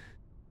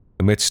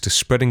 Amidst a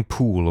spreading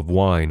pool of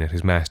wine at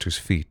his master's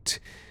feet,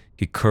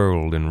 he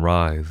curled and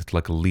writhed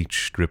like a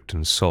leech dripped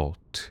in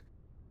salt.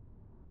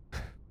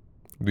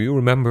 "Do you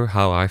remember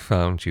how I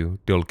found you,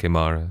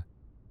 Dulcimara?"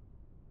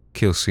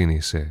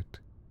 Kilsini said.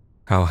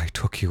 "How I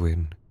took you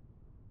in.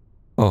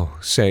 Oh,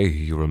 say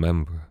you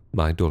remember,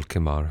 my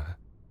Dulcimara,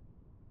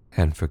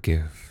 and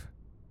forgive."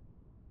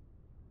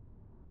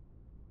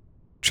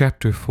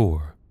 Chapter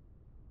 4.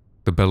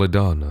 The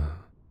Belladonna,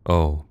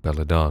 oh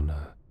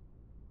Belladonna.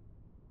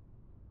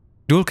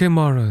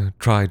 Dulcimara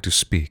tried to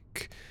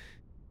speak.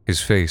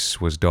 His face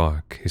was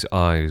dark, his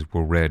eyes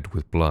were red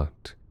with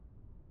blood.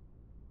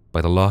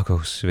 "By the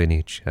Lagos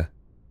Venetia,"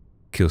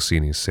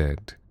 Kilsini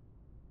said.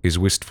 His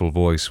wistful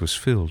voice was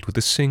filled with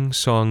the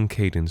sing-song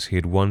cadence he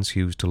had once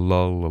used to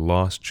lull a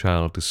lost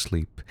child to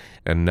sleep,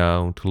 and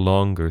now to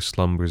longer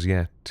slumbers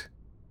yet.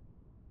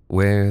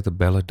 "Where the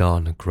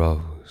belladonna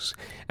grows,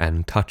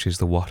 and touches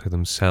the water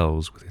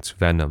themselves with its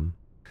venom.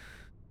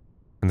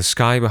 And the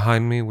sky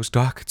behind me was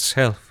dark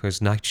itself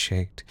as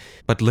nightshade,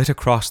 but lit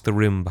across the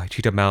rim by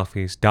Cheetah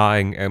Malfi's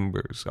dying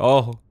embers.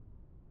 Oh!"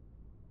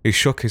 He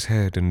shook his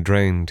head and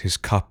drained his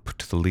cup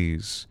to the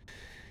lees.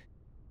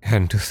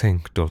 "And to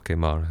think,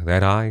 Dulcimara,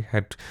 that I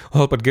had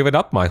all but given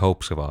up my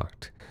hopes of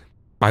art.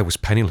 I was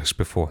penniless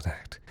before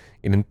that,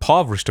 an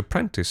impoverished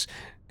apprentice,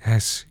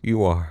 as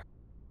you are.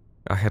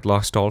 I had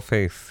lost all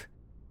faith.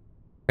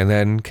 And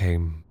then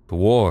came the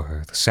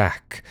war, the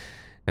sack,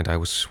 and I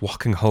was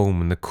walking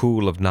home in the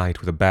cool of night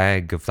with a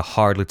bag of the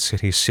harlot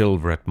city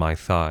silver at my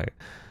thigh.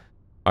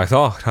 I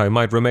thought I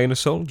might remain a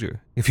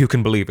soldier, if you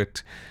can believe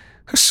it.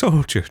 A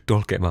soldier,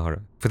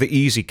 Dulcimara, for the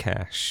easy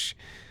cash.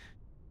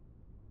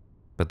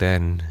 But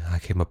then I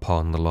came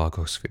upon the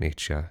Lagos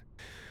Venetia,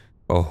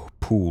 oh,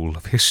 pool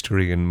of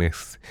history and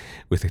myth,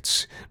 with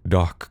its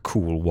dark,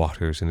 cool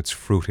waters and its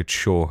fruited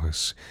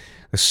shores,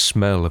 the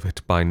smell of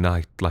it by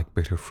night like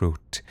bitter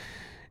fruit.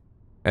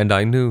 And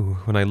I knew,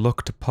 when I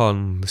looked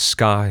upon the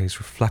skies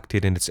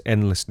reflected in its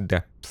endless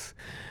depth,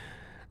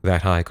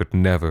 that I could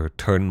never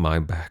turn my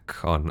back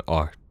on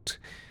art.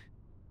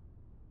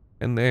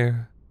 And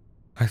there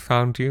I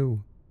found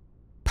you,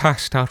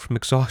 passed out from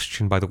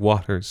exhaustion by the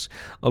waters,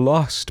 a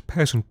lost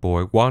peasant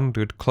boy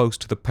wandered close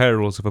to the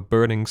perils of a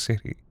burning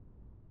city.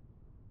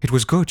 It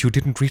was good you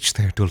didn't reach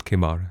there,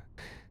 Dulcimara,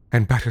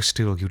 and better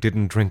still you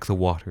didn't drink the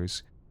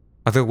waters.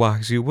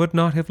 Otherwise you would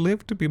not have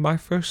lived to be my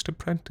first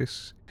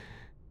apprentice,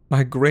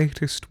 my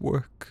greatest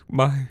work,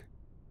 my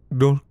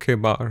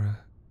Dulcimara."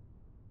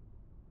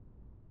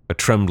 A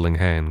trembling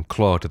hand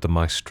clawed at the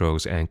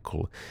maestro's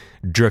ankle,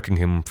 jerking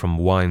him from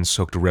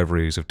wine-soaked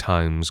reveries of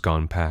times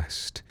gone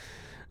past,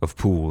 of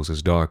pools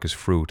as dark as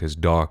fruit, as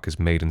dark as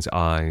maidens'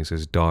 eyes,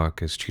 as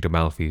dark as Cheetah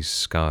Malfi's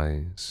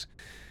skies.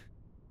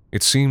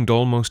 It seemed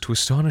almost to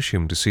astonish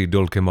him to see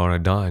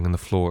Dulcimara dying on the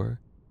floor.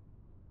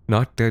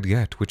 Not dead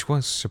yet, which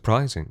was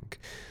surprising,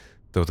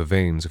 though the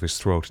veins of his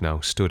throat now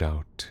stood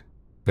out,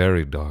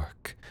 very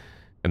dark,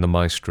 and the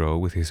maestro,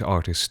 with his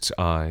artist's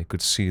eye,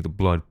 could see the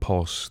blood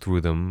pulse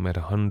through them at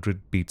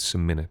 100 beats a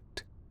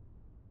minute.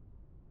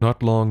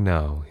 Not long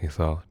now, he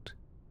thought.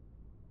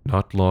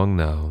 Not long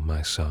now,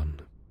 my son.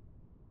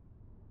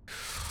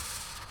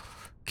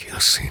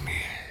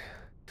 Kilsini.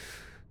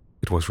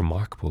 It was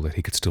remarkable that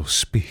he could still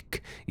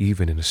speak,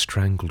 even in a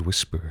strangled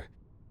whisper.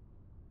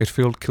 It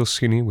filled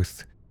Kilsini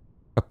with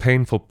a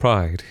painful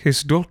pride.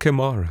 His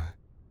Dulcimara.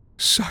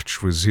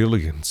 Such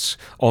resilience,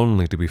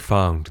 only to be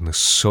found in the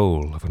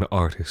soul of an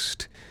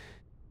artist.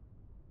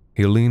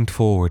 He leaned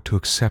forward to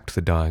accept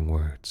the dying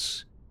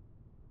words.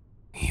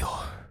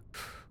 "You're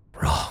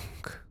wrong."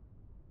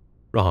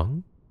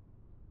 "Wrong?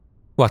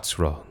 What's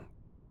wrong?"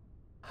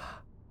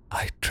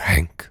 "I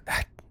drank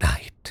that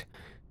night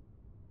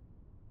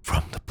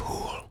from the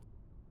pool."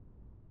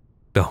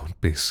 "Don't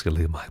be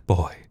silly, my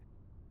boy.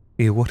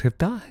 You would have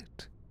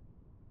died."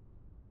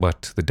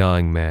 But the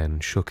dying man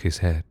shook his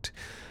head,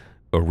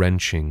 a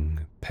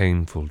wrenching,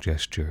 painful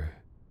gesture.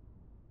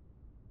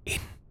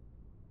 "In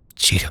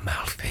Cheetah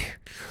Malfi,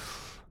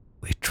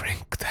 we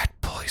drink that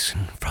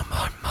poison from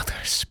our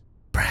mother's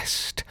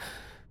breast."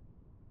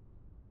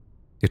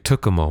 It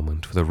took a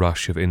moment for the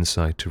rush of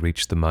insight to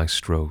reach the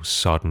maestro's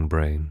sodden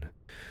brain.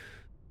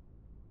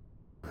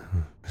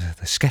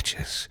 "The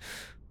sketches,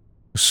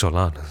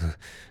 Solana,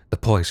 the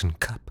poison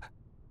cup."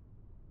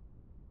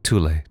 Too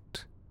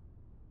late.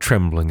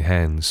 Trembling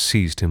hands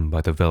seized him by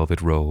the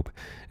velvet robe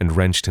and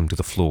wrenched him to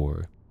the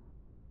floor.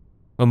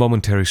 A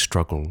momentary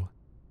struggle,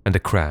 and a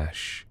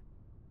crash.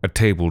 A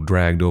table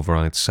dragged over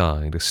on its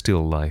side, a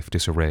still life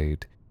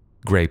disarrayed.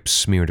 Grapes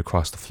smeared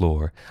across the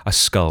floor, a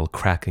skull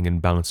cracking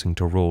and bouncing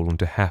to roll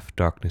into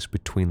half-darkness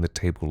between the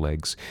table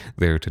legs,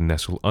 there to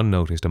nestle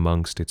unnoticed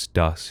amongst its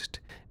dust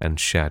and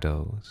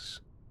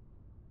shadows.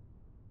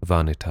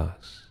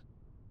 Vanitas.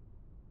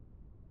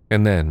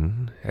 And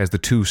then, as the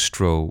two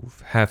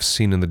strove, half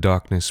seen in the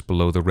darkness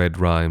below the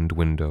red-rimed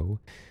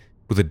window,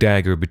 with a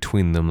dagger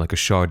between them like a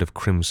shard of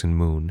crimson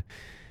moon,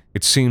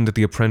 It seemed that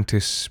the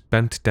apprentice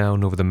bent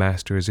down over the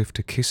master as if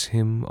to kiss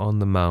him on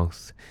the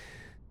mouth,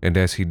 and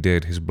as he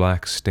did, his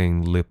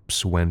black-stained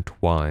lips went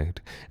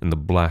wide, and the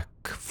black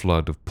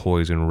flood of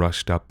poison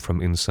rushed up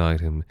from inside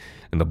him,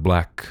 and the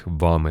black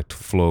vomit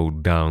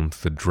flowed down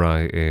through the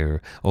dry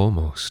air,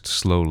 almost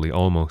slowly,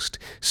 almost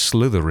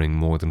slithering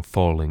more than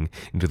falling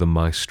into the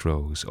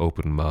maestro's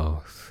open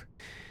mouth.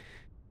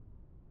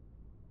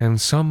 And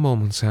some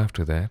moments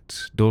after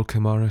that,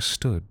 Dulcimara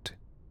stood,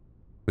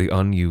 the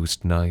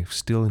unused knife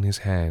still in his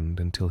hand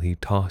until he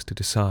tossed it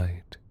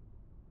aside.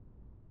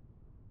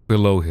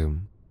 Below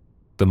him,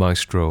 the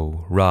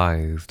maestro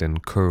writhed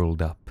and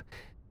curled up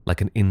like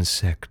an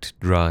insect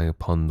dry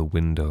upon the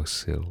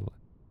window-sill.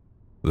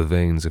 The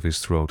veins of his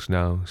throat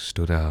now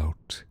stood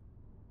out,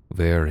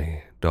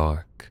 very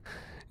dark,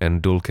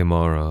 and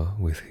Dulcimara,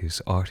 with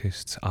his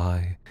artist's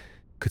eye,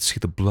 could see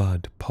the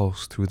blood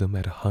pulse through them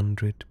at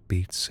 100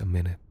 beats a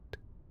minute.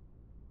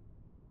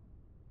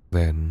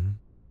 Then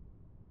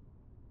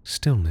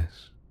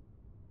stillness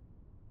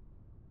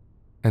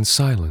and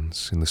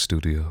silence in the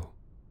studio.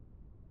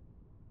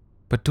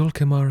 But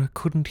Dulcimara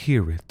couldn't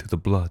hear it through the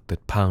blood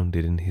that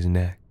pounded in his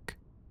neck.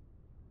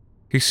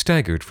 He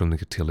staggered from the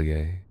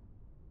atelier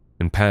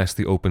and past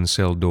the open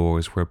cell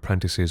doors where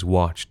apprentices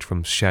watched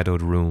from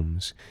shadowed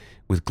rooms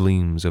with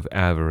gleams of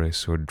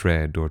avarice or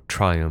dread or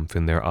triumph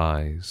in their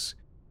eyes.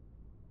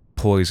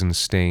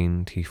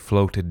 Poison-stained, he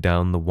floated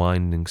down the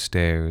winding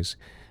stairs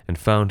and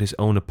found his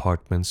own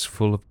apartments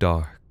full of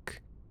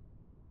dark.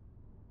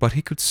 But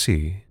he could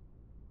see,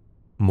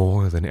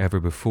 more than ever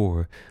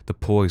before, the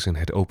poison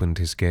had opened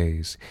his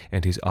gaze,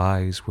 and his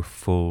eyes were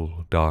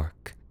full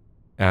dark,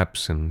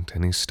 absent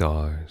any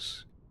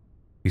stars.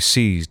 He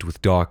seized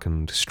with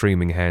darkened,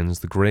 streaming hands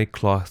the grey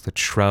cloth that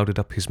shrouded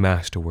up his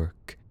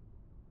masterwork,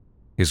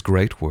 his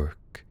great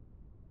work,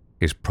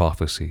 his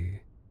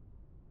prophecy.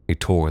 He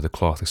tore the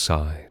cloth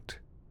aside.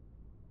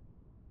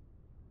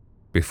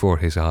 Before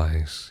his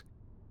eyes,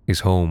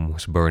 his home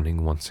was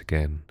burning once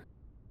again.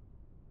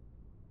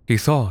 He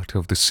thought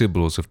of the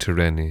Sibyls of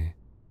Tyrrhene.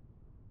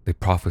 They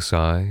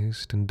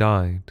prophesied and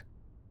died.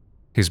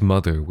 His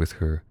mother with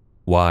her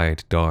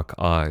wide dark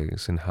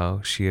eyes, and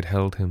how she had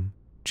held him,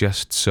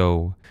 just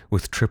so,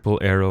 with triple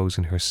arrows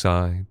in her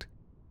side.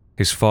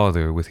 His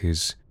father with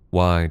his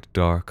wide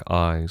dark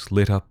eyes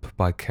lit up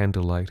by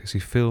candlelight as he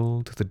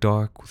filled the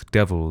dark with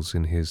devils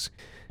in his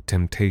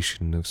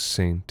temptation of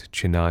Saint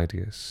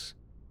Cenidius.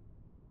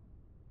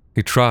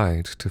 He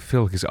tried to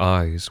fill his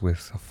eyes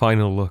with a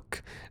final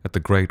look at the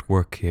great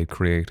work he had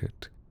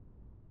created,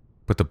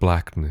 but the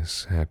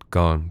blackness had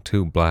gone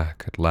too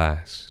black at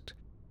last.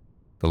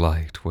 The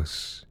light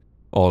was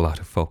all out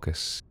of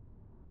focus,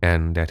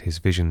 and at his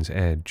vision's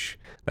edge,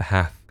 the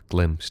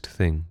half-glimpsed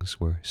things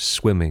were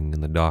swimming in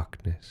the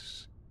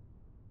darkness.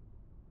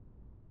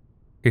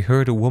 He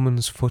heard a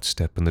woman's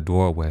footstep in the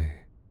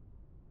doorway,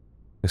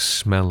 a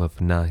smell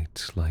of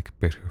night like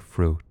bitter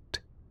fruit.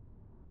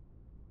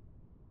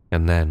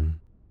 And then,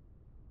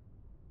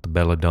 the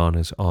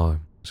belladonna's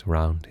arms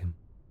around him.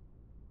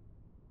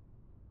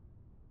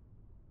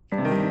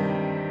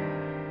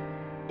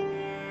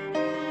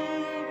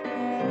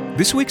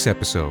 This week's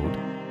episode,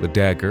 The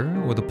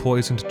Dagger or the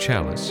Poisoned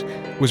Chalice,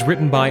 was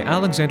written by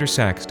Alexander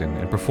Saxton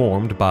and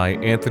performed by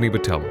Anthony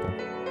Botello.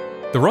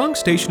 The Wrong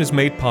Station is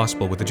made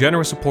possible with the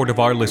generous support of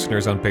our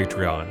listeners on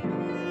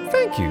Patreon.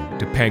 Thank you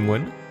to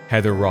Penguin,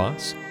 Heather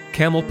Ross,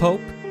 Camel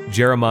Pope,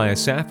 Jeremiah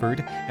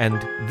Safford,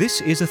 and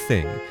This Is a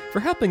Thing for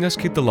helping us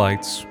keep the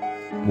lights,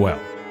 well,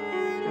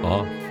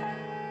 off.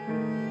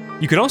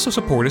 You can also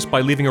support us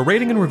by leaving a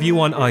rating and review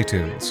on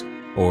iTunes,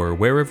 or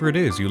wherever it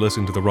is you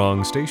listen to The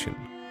Wrong Station.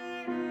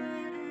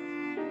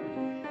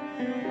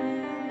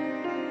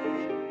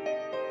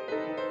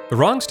 The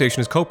Wrong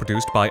Station is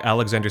co-produced by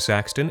Alexander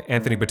Saxton,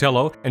 Anthony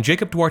Botello, and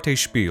Jacob Duarte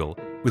Spiel,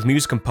 with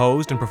music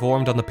composed and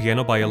performed on the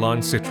piano by Ilan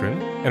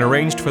Citrin, and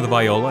arranged for the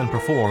viola and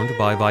performed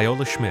by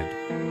Viola Schmid.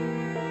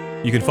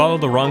 You can follow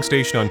The Wrong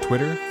Station on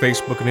Twitter,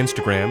 Facebook, and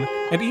Instagram,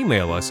 and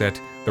email us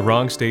at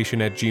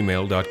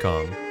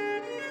thewrongstation@gmail.com.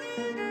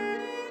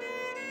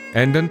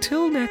 And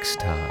until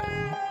next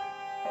time,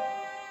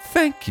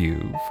 thank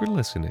you for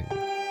listening.